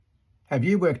Have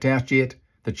you worked out yet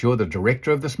that you're the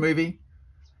director of this movie?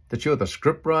 That you're the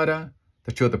scriptwriter?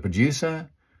 That you're the producer?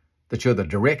 That you're the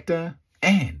director?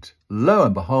 And lo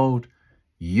and behold,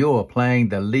 you're playing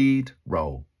the lead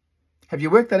role. Have you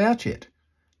worked that out yet?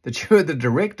 That you're the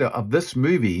director of this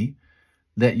movie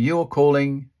that you're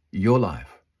calling your life,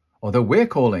 or that we're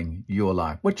calling your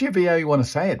life, whichever way you want to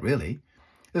say it, really.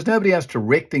 There's nobody else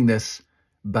directing this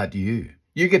but you.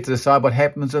 You get to decide what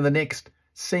happens in the next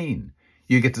scene.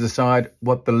 You get to decide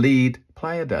what the lead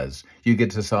player does. You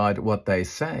get to decide what they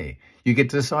say. You get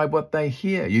to decide what they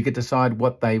hear. You get to decide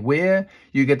what they wear.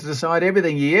 You get to decide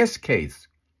everything. Yes, Keith,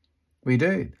 we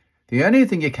do. The only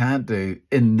thing you can't do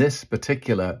in this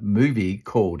particular movie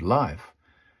called Life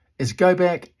is go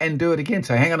back and do it again.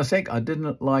 So hang on a sec, I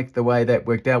didn't like the way that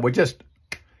worked out. We'll just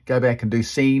go back and do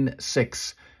scene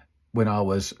 6 when I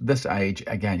was this age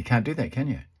again. You can't do that, can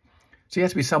you? So you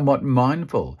have to be somewhat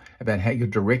mindful about how you're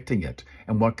directing it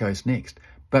and what goes next.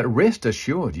 But rest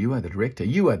assured, you are the director.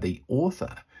 You are the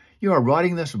author. You are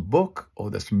writing this book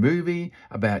or this movie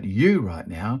about you right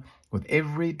now with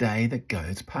every day that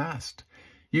goes past.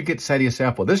 You get to say to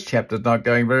yourself, well, this chapter's not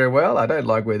going very well. I don't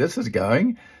like where this is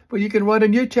going. Well, you can write a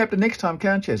new chapter next time,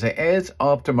 can't you? So as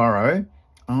of tomorrow,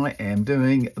 I am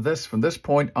doing this from this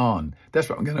point on. That's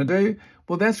what I'm going to do.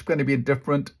 Well, that's going to be a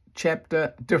different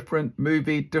chapter, different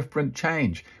movie, different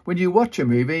change. When you watch a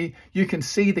movie, you can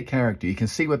see the character. You can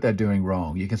see what they're doing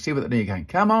wrong. You can see what they're doing. You're going,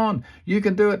 come on, you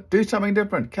can do it. Do something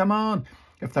different. Come on.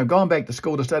 If they've gone back to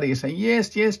school to study, you say,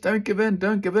 yes, yes, don't give in,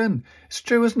 don't give in. It's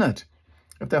true, isn't it?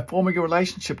 If they're forming a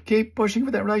relationship, keep pushing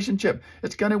for that relationship.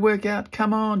 It's going to work out.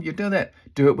 Come on, you do that.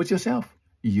 Do it with yourself.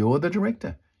 You're the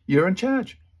director. You're in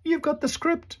charge. You've got the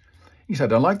script. You say, I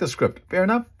don't like the script. Fair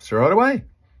enough. Throw it away.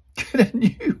 Get a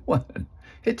new one.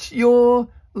 It's your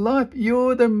life.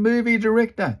 You're the movie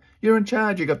director. You're in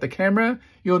charge. You got the camera.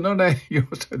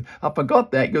 I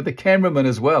forgot that. You're the cameraman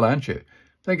as well, aren't you?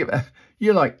 Think about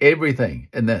you're like everything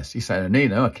in this. You say,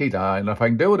 Nino, Keith, I don't know if I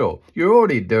can do it all. You're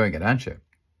already doing it, aren't you?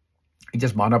 You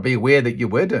just might not be aware that you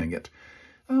were doing it.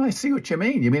 Oh, I see what you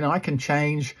mean. You mean I can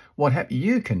change what happens.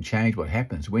 You can change what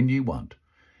happens when you want.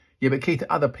 Yeah, but Keith,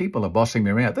 other people are bossing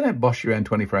me around. They don't boss you around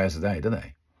 24 hours a day, do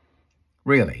they?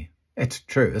 Really? It's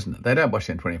true, isn't it? They don't boss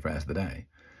you around 24 hours a day.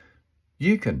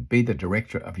 You can be the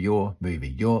director of your movie,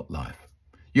 your life.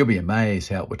 You'll be amazed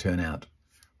how it will turn out.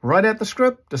 Write out the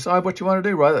script. Decide what you want to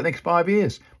do. Write out the next 5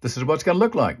 years. This is what it's going to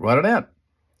look like. Write it out.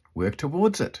 Work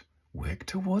towards it. Work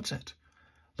towards it.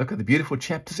 Look at the beautiful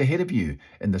chapters ahead of you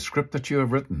in the script that you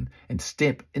have written and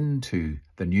step into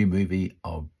the new movie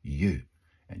of you.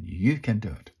 And you can do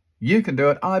it. You can do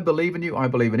it. I believe in you. I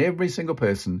believe in every single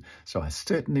person. So I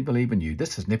certainly believe in you.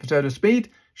 This is an episode of Speed,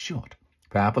 short,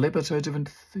 powerful episodes of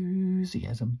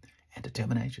enthusiasm and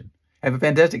determination. Have a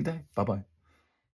fantastic day. Bye-bye.